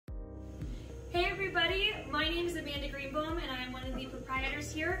Hey everybody, my name is Amanda Greenbaum and I am one of the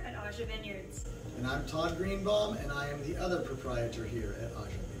proprietors here at Aja Vineyards. And I'm Todd Greenbaum and I am the other proprietor here at Aja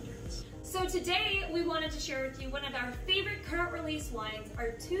Vineyards. So today we wanted to share with you one of our favorite current release wines,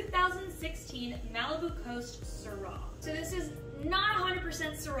 our 2016 Malibu Coast Syrah. So this is not 100%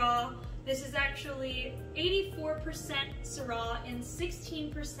 Syrah. This is actually 84% Syrah and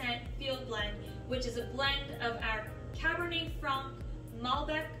 16% field blend, which is a blend of our Cabernet Franc,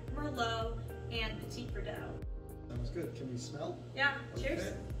 Malbec, Merlot, and Petit Verdot. Sounds good. Can we smell? Yeah,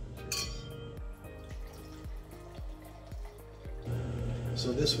 cheers. Okay.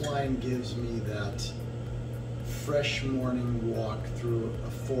 So this wine gives me that fresh morning walk through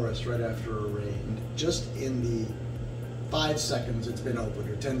a forest right after a rain. Just in the 5 seconds it's been opened,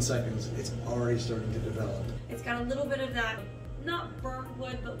 or 10 seconds, it's already starting to develop. It's got a little bit of that, not burnt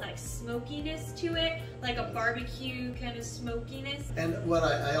wood, but like smokiness to it, like a barbecue kind of smokiness. And what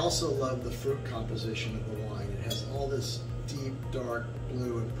I also love the fruit composition of the wine. It has all this deep, dark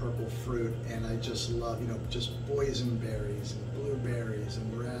blue and purple fruit, and I just love, just boysenberries and blueberries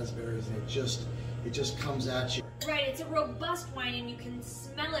and raspberries, and it just comes at you. Right, it's a robust wine and you can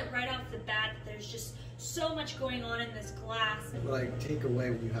smell it right off the bat. There's just so much going on in this glass. What I take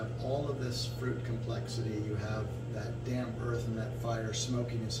away, when you have all of this fruit complexity, you have that damp earth and that fire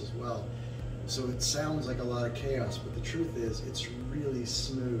smokiness as well. So it sounds like a lot of chaos, but the truth is it's really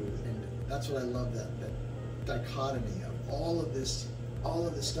smooth, and that's what I love, that dichotomy of all of this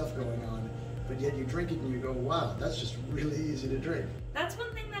stuff going on, but yet you drink it and you go, wow, that's just really easy to drink. That's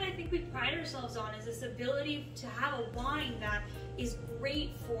one thing that I think we pride ourselves on, is this ability to have a wine that is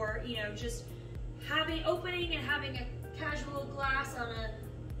great for, just opening and having a casual glass on a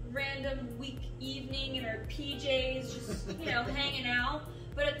random week evening in our PJs, just, hanging out.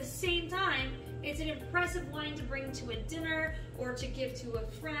 But at the same time, it's an impressive wine to bring to a dinner or to give to a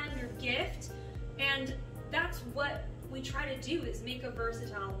friend or gift. And that's what we try to do, is make a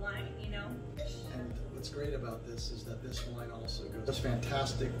versatile wine, And what's great about this is that this wine also goes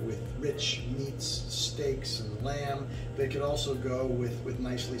fantastic with rich meats, steaks and lamb, but it could also go with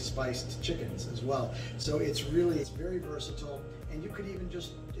nicely spiced chickens as well. So it's very versatile, and you could even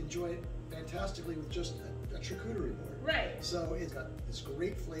just enjoy it fantastically with just a charcuterie board. Right. So it's got this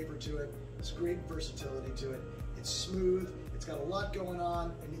great flavor to it, this great versatility to it. It's smooth, it's got a lot going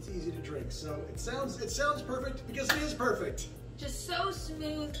on, and it's easy to drink. So it sounds perfect because it is perfect. Just so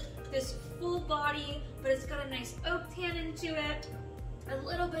smooth, this full body, but it's got a nice oak tannin to it. A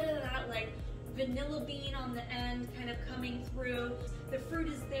little bit of that like vanilla bean on the end kind of coming through. The fruit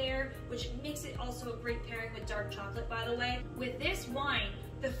is there, which makes it also a great pairing with dark chocolate, by the way. With this wine,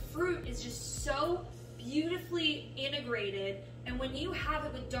 the fruit is just so beautifully integrated, and when you have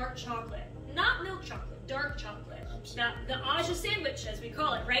it with dark chocolate, not milk chocolate, dark chocolate, the Aja sandwich as we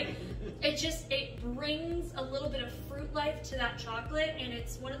call it, right? It brings a little bit of fruit life to that chocolate, and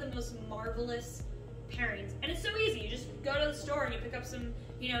it's one of the most marvelous pairings. And it's so easy. You just go to the store and you pick up some,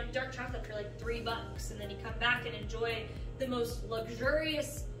 dark chocolate for like $3, and then you come back and enjoy the most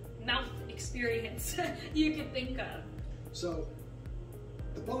luxurious mouth experience you could think of. So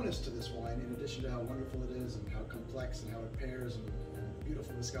the bonus to this wine, in addition to how wonderful it is and how complex and how it pairs and the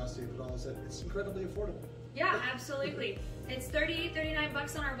beautiful viscosity of it all, is that it's incredibly affordable. Yeah, absolutely. It's $38,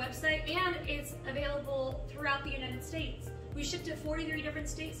 $39 on our website, and it's available throughout the United States. We ship to 43 different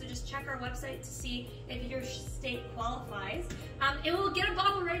states, so just check our website to see if your state qualifies. And we'll get a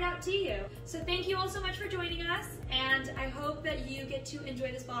bottle right out to you. So thank you all so much for joining us, and I hope that you get to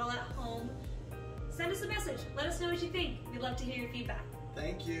enjoy this bottle at home. Send us a message. Let us know what you think. We'd love to hear your feedback.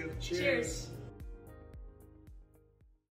 Thank you. Cheers.